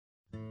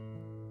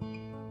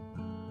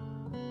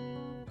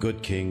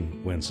Good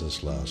King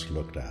Wenceslas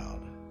looked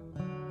out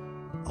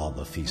on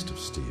the feast of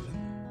Stephen.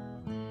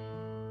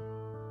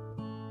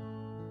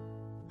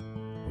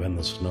 When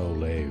the snow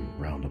lay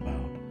round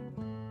about,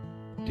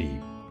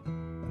 deep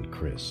and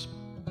crisp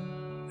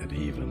and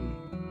even,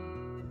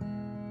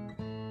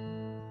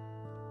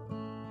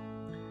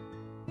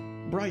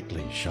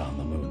 brightly shone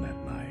the moon that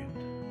night,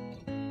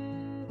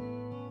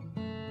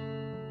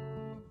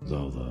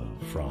 though the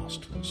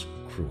frost was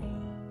cruel.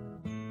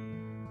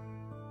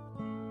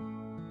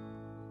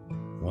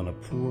 When a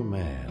poor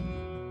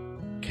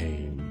man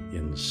came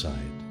in sight,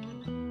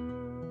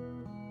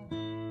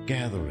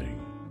 gathering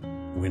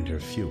winter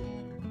fuel.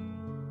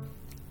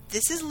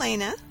 This is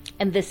Lena.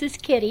 And this is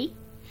Kitty.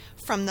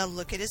 From the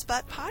Look at His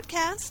Butt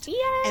podcast.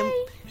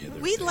 Yay!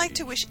 And we'd like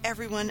to wish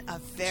everyone a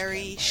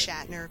very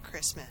Shatner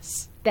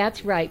Christmas.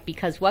 That's right,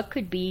 because what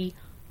could be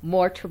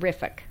more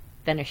terrific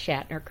than a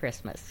Shatner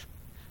Christmas?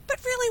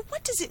 But really,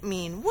 what does it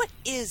mean? What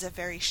is a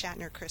very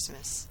Shatner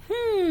Christmas?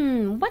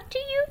 What do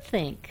you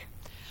think?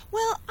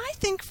 Well, I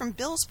think from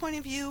Bill's point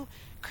of view,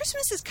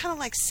 Christmas is kind of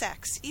like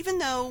sex, even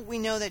though we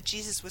know that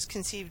Jesus was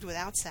conceived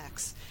without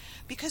sex.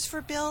 Because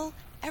for Bill,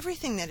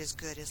 everything that is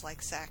good is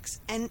like sex,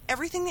 and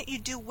everything that you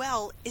do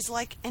well is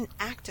like an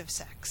act of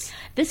sex.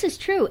 This is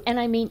true, and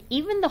I mean,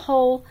 even the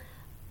whole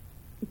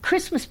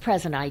Christmas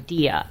present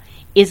idea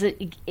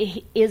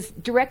is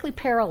directly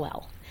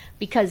parallel,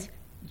 because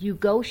you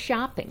go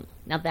shopping.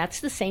 Now, that's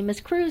the same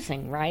as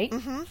cruising, right?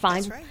 Mm-hmm,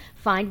 Find, that's right.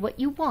 Find what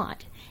you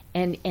want,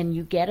 and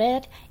you get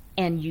it,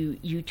 and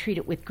you treat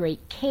it with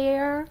great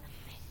care,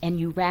 and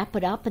you wrap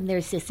it up, and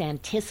there's this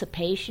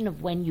anticipation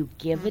of when you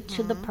give it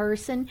to the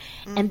person.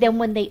 Mm-hmm. And then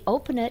when they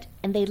open it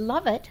and they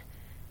love it,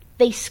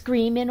 they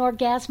scream in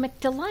orgasmic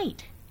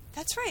delight.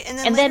 That's right.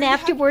 And then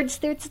afterwards,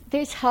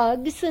 there's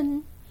hugs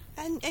and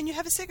you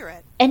have a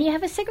cigarette. And you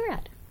have a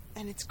cigarette.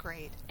 And it's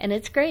great. And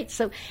it's great.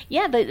 So,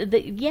 yeah,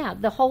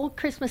 the whole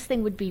Christmas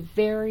thing would be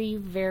very,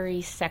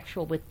 very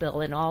sexual with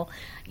Bill, and all,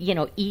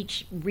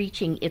 each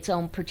reaching its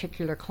own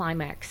particular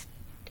climax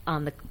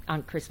on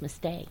Christmas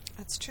Day.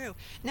 That's true.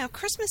 Now,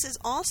 Christmas is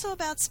also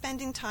about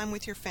spending time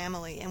with your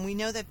family, and we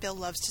know that Bill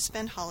loves to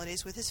spend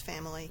holidays with his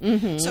family.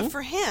 Mm-hmm. So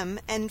for him,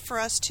 and for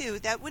us too,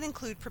 that would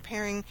include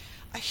preparing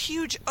a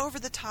huge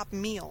over-the-top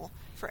meal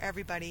for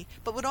everybody,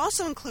 but would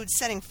also include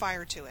setting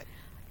fire to it.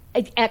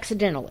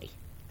 Accidentally.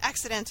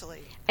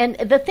 And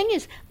the thing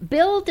is,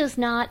 Bill does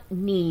not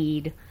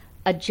need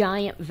a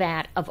giant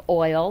vat of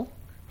oil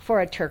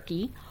for a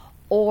turkey,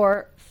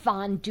 or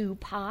fondue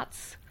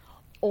pots,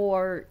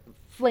 or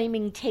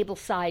flaming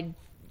tableside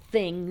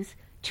things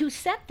to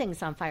set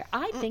things on fire.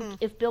 I think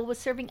if Bill was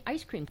serving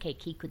ice cream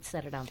cake, he could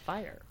set it on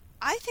fire.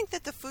 I think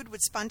that the food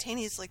would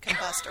spontaneously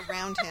combust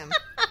around him.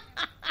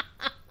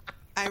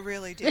 I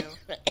really do.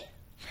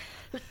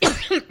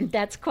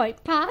 That's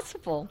quite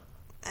possible.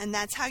 And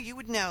that's how you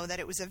would know that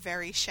it was a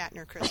very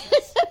Shatner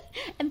Christmas.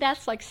 And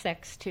that's like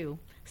sex, too.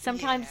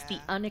 Sometimes Yeah.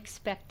 the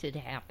unexpected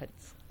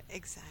happens.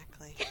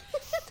 Exactly.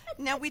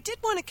 Now, we did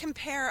want to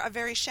compare a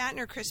very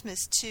Shatner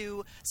Christmas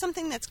to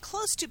something that's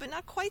close to, but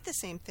not quite the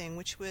same thing,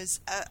 which was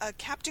a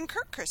Captain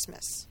Kirk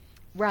Christmas.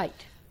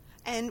 Right.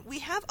 And we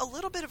have a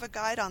little bit of a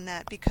guide on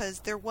that because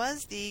there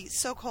was the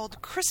so-called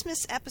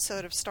Christmas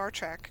episode of Star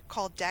Trek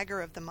called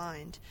Dagger of the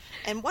Mind.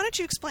 And why don't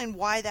you explain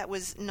why that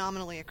was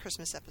nominally a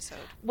Christmas episode?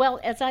 Well,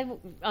 as I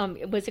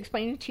was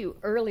explaining to you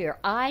earlier,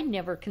 I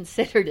never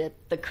considered it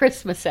the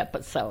Christmas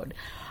episode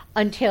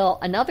until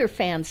another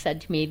fan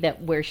said to me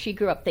that where she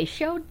grew up, they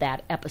showed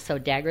that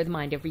episode, Dagger of the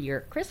Mind, every year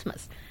at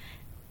Christmas.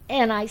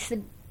 And I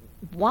said,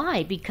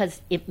 why?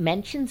 Because it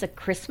mentions a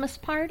Christmas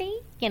party?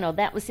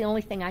 That was the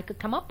only thing I could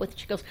come up with.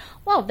 She goes,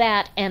 well,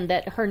 that, and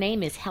that her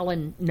name is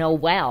Helen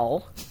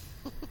Noel.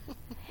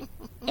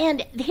 And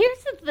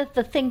here's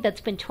the thing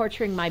that's been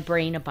torturing my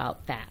brain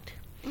about that.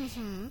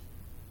 Mm-hmm.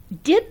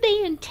 Did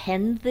they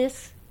intend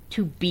this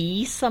to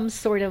be some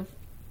sort of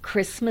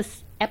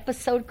Christmas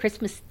episode,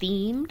 Christmas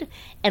themed,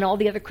 and all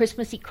the other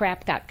Christmassy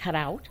crap got cut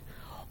out?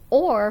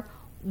 Or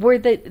were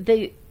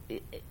the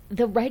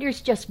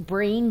writers just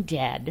brain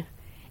dead?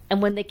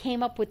 And when they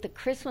came up with the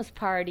Christmas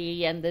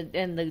party and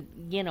the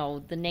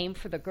name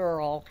for the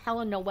girl,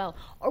 Helen Noel,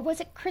 or was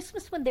it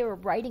Christmas when they were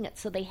writing it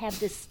so they had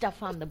this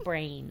stuff on the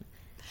brain?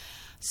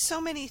 So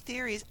many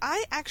theories.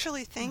 I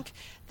actually think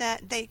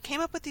that they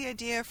came up with the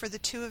idea for the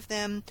two of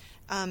them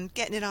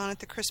getting it on at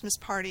the Christmas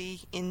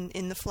party in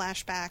the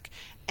flashback,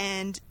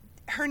 and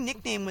her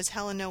nickname was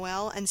Helen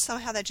Noel, and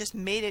somehow that just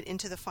made it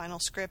into the final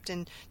script,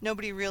 and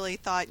nobody really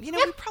thought, we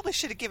probably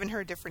should have given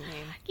her a different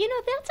name.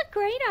 That's a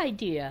great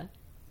idea.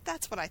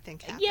 That's what I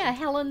think happened. Yeah,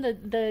 Helen,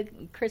 the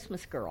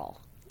Christmas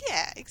girl.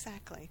 Yeah,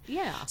 exactly.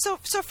 Yeah. So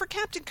for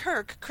Captain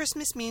Kirk,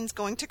 Christmas means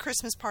going to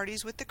Christmas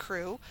parties with the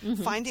crew,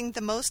 finding the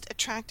most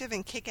attractive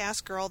and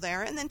kick-ass girl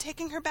there, and then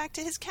taking her back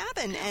to his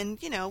cabin and,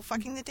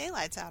 fucking the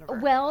daylights out of her.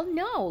 Well,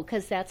 no,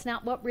 because that's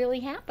not what really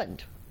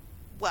happened.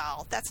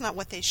 Well, that's not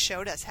what they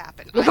showed us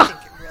happen. I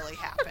think it really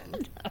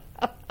happened.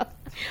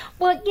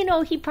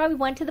 Well, he probably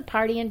went to the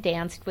party and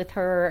danced with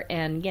her,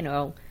 and,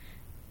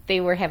 they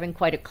were having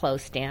quite a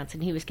close dance,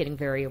 and he was getting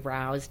very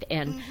aroused.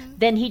 And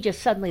then he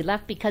just suddenly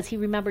left because he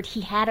remembered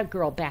he had a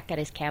girl back at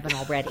his cabin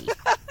already.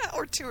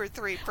 Or two or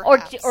three,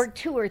 perhaps. Or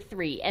two or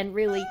three. And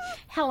really,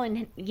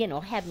 Helen,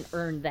 hadn't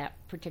earned that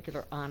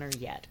particular honor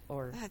yet.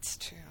 Or, That's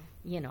true.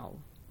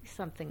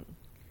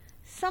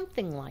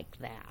 Something like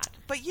that.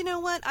 But you know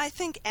what? I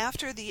think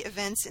after the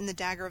events in the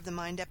Dagger of the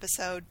Mind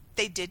episode,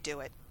 they did do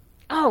it.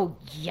 Oh,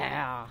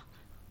 yeah.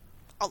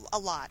 A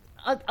lot.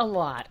 A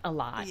lot,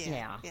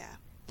 yeah. Yeah.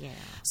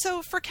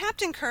 So for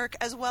Captain Kirk,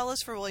 as well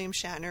as for William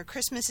Shatner,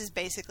 Christmas is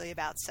basically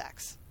about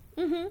sex.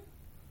 Mm-hmm.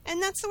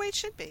 And that's the way it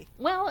should be.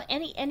 Well,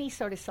 any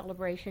sort of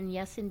celebration,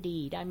 yes,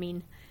 indeed. I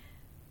mean,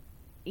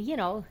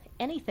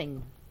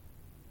 anything.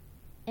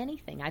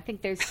 I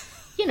think there's,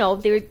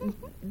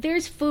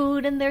 there's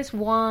food and there's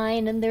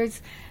wine and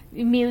there's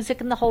music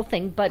and the whole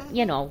thing, but,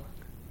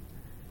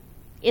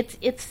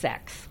 it's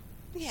sex.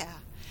 Yeah.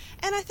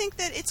 And I think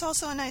that it's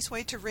also a nice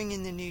way to ring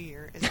in the new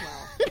year as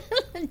well.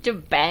 To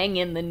bang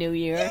in the new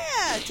year.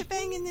 Yeah, to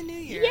bang in the new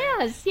year.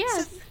 Yes.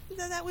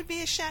 So that would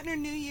be a Shatner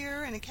New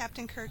Year and a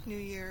Captain Kirk New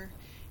Year.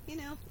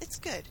 It's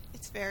good.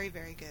 It's very,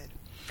 very good.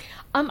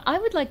 I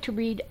would like to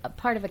read a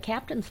part of a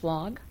captain's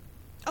log.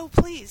 Oh,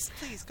 please,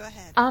 go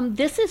ahead.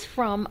 This is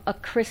from a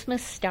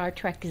Christmas Star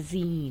Trek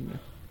zine.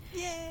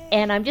 Yay!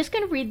 And I'm just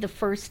going to read the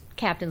first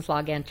captain's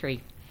log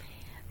entry.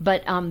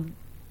 But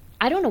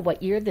I don't know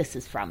what year this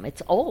is from.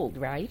 It's old,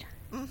 right?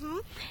 Mm-hmm.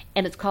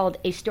 And it's called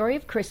A Story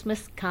of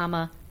Christmas,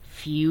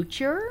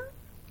 Future? ?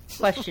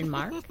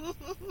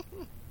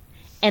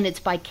 And it's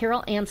by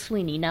Carol Ann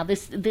Sweeney. Now,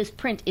 this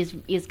print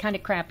is kind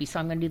of crappy, so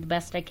I'm going to do the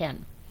best I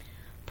can.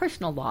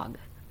 Personal log.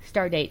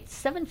 Stardate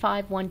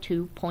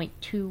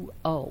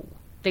 7512.20.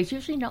 There's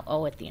usually no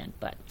O at the end,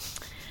 but...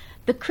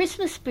 The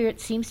Christmas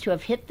spirit seems to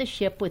have hit the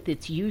ship with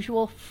its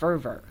usual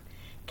fervor.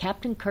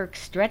 Captain Kirk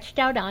stretched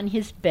out on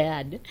his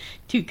bed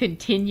to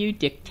continue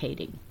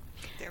dictating.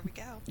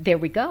 There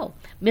we go.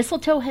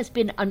 Mistletoe has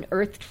been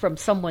unearthed from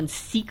someone's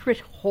secret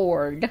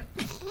hoard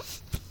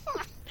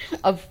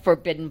of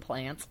forbidden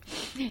plants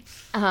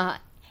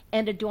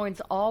and adorns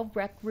all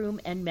rec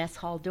room and mess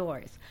hall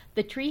doors.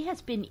 The tree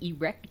has been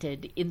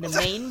erected in the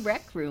main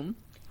rec room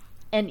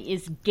and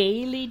is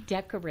gaily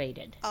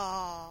decorated.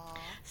 Aww.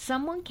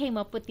 Someone came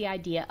up with the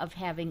idea of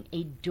having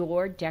a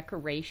door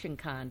decoration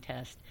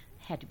contest.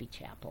 Had to be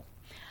Chapel.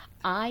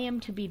 I am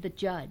to be the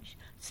judge.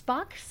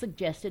 Spock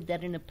suggested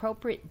that an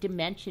appropriate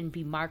dimension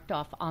be marked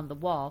off on the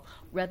wall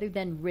rather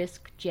than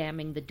risk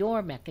jamming the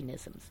door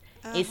mechanisms.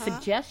 A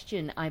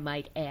suggestion, I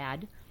might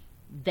add,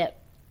 that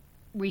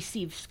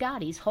received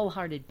Scotty's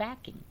wholehearted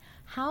backing.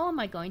 How am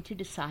I going to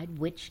decide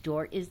which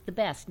door is the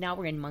best? Now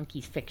we're in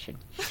Monkey's fiction.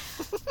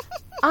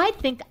 I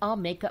think I'll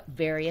make up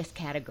various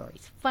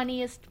categories.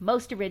 Funniest,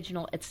 most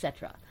original,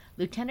 etc.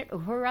 Lieutenant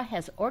Uhura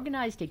has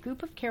organized a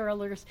group of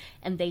carolers,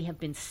 and they have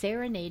been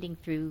serenading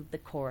through the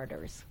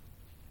corridors.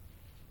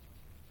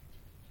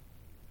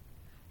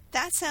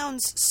 That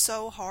sounds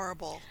so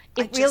horrible.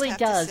 It really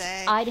does.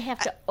 I'd have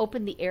to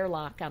open the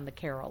airlock on the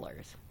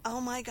carolers. Oh,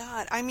 my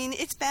God. I mean,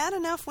 it's bad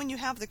enough when you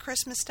have the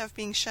Christmas stuff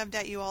being shoved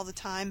at you all the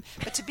time,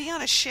 but to be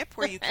on a ship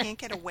where you can't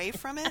get away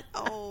from it,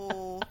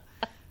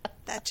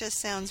 that just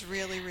sounds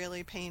really,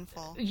 really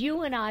painful.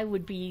 You and I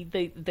would be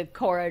the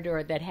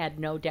corridor that had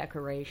no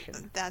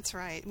decoration. That's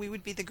right. We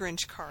would be the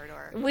Grinch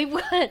corridor. We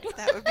would.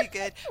 That would be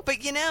good. But,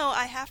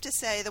 I have to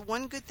say, the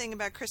one good thing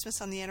about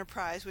Christmas on the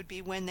Enterprise would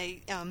be when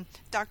they,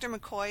 Dr.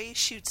 McCoy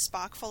shoots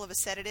Spock full of a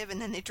sedative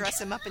and then they dress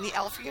him up in the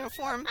elf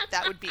uniform.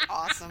 That would be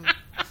awesome.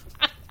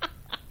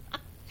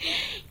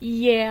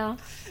 Yeah.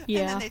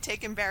 And then they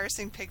take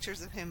embarrassing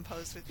pictures of him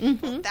posed with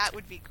people. Mm-hmm. That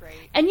would be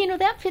great. And,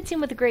 that fits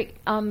in with a great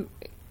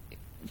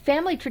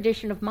family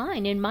tradition of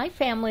mine. In my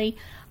family,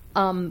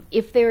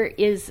 if there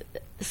is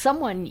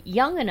someone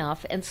young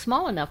enough and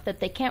small enough that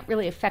they can't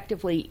really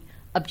effectively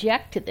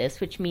object to this,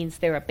 which means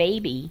they're a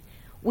baby,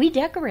 we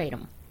decorate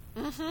them.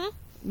 Mm-hmm.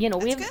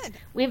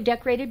 We've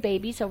decorated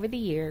babies over the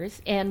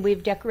years, and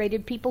we've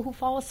decorated people who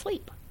fall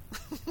asleep.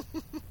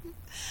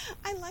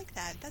 I like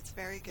that. That's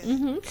very good.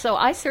 Mm-hmm. So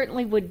I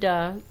certainly would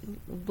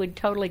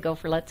totally go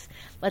for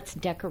let's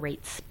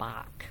decorate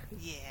Spock.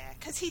 Yeah,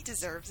 because he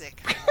deserves it.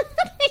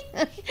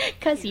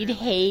 Because he'd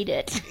hate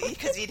it.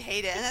 Because he'd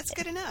hate it, and that's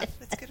good enough.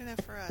 That's good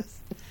enough for us.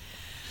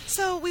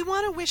 So we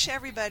want to wish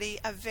everybody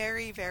a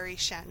very, very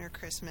Shatner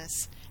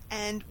Christmas.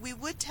 And we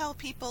would tell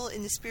people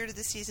in the spirit of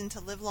the season to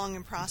live long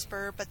and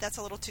prosper, but that's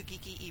a little too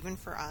geeky even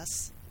for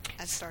us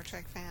as Star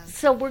Trek fans.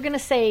 So we're going to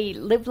say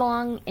live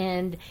long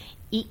and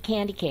eat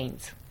candy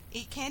canes.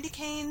 Eat candy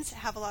canes,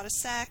 have a lot of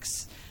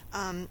sex,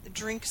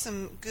 drink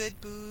some good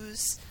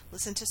booze,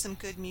 listen to some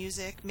good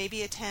music,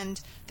 maybe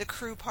attend the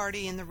crew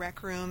party in the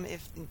rec room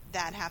if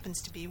that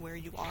happens to be where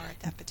you are at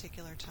that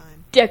particular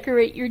time.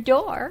 Decorate your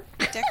door.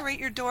 Decorate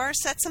your door,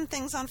 set some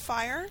things on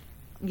fire.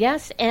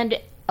 Yes,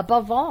 and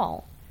above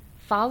all,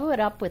 follow it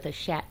up with a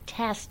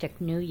Shatastic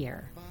New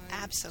Year.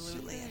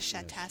 Absolutely, a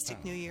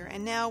Shatastic New Year.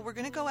 And now we're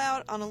going to go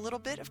out on a little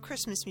bit of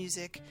Christmas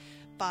music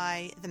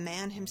by the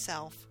man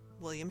himself,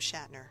 William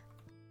Shatner.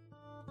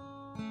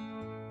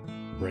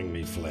 Bring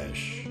me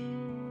flesh,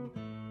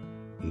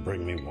 and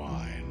bring me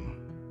wine.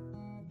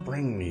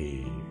 Bring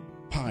me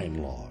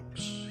pine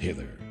logs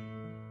hither.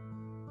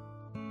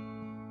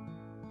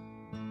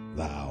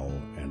 Thou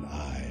and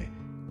I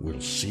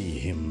will see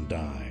him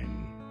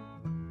dine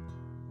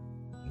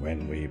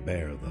when we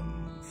bear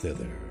them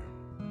thither.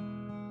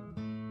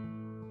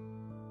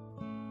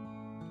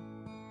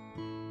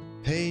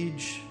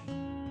 Page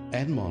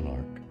and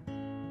monarch,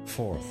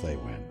 forth they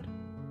went.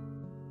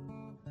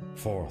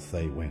 Forth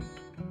they went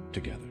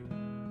together.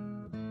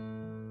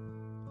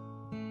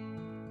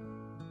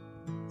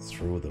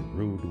 Through the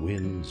rude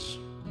wind's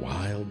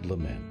wild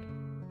lament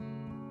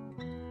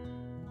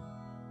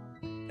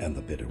and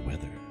the bitter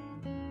weather.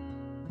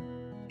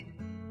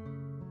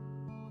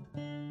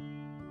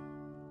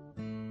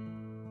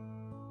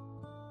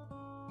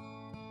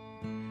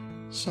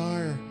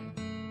 Sire,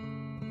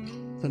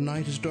 the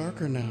night is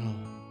darker now,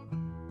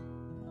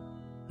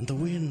 and the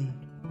wind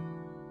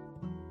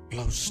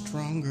blows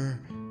stronger.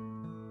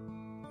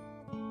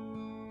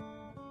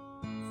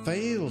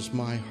 Fails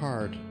my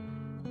heart,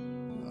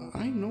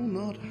 I know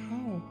not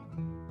how.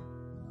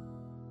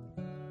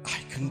 I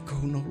can go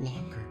no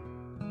longer.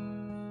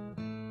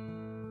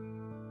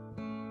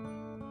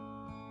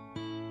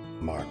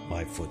 Mark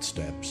my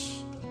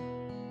footsteps,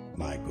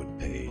 my good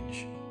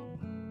page.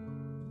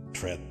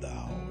 Tread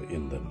thou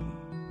in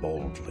them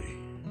boldly.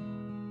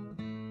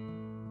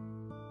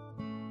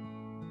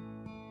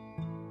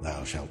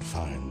 Thou shalt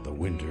find the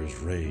winter's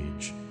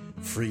rage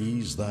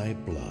freeze thy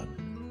blood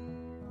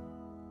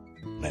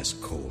less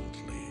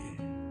coldly.